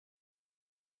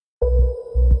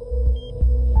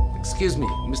Excuse me,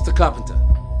 Mr. Carpenter.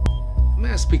 May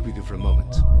I speak with you for a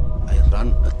moment? I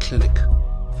run a clinic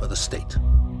for the state,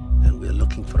 and we're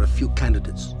looking for a few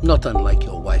candidates, not unlike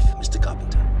your wife, Mr.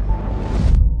 Carpenter.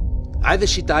 Either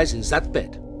she dies in that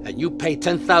bed, and you pay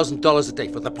 $10,000 a day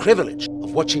for the privilege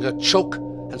of watching her choke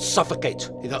and suffocate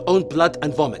in her own blood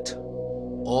and vomit,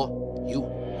 or you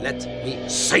let me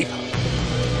save her.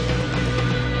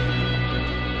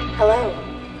 Hello,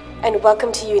 and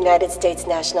welcome to United States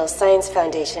National Science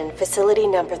Foundation, Facility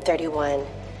Number 31.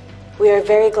 We are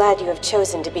very glad you have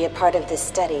chosen to be a part of this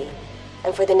study,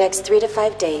 and for the next 3 to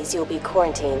 5 days, you will be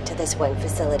quarantined to this one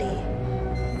facility.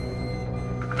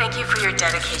 Thank you for your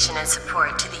dedication and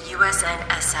support to the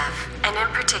USNSF, and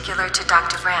in particular to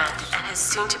Dr. Brand and his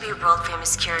soon-to-be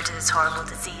world-famous cure to this horrible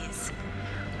disease.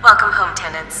 Welcome home,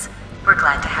 tenants. We're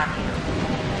glad to have you.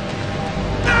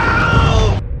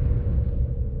 No!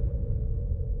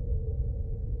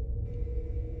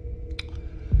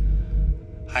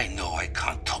 I know I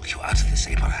can't talk you out of this,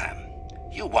 Abraham.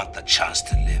 You want the chance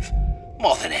to live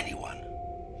more than anyone.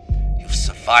 You've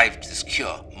survived this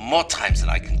cure more times than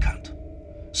I can count.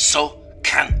 So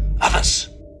can others.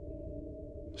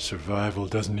 Survival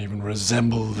doesn't even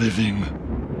resemble living.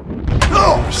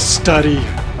 Our study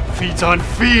feeds on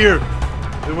fear,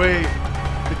 the way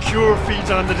the cure feeds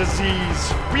on the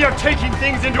disease. We are taking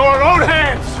things into our own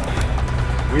hands.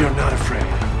 We are not afraid.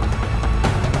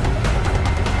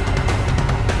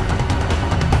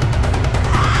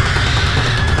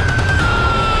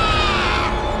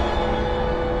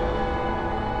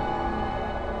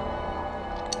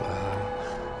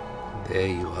 There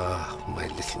you are, my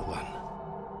little one.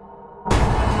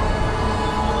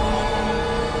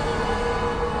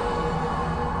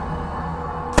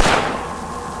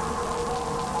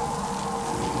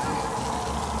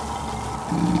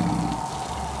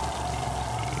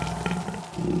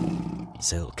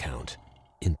 Cell Count,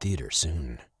 in theater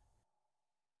soon.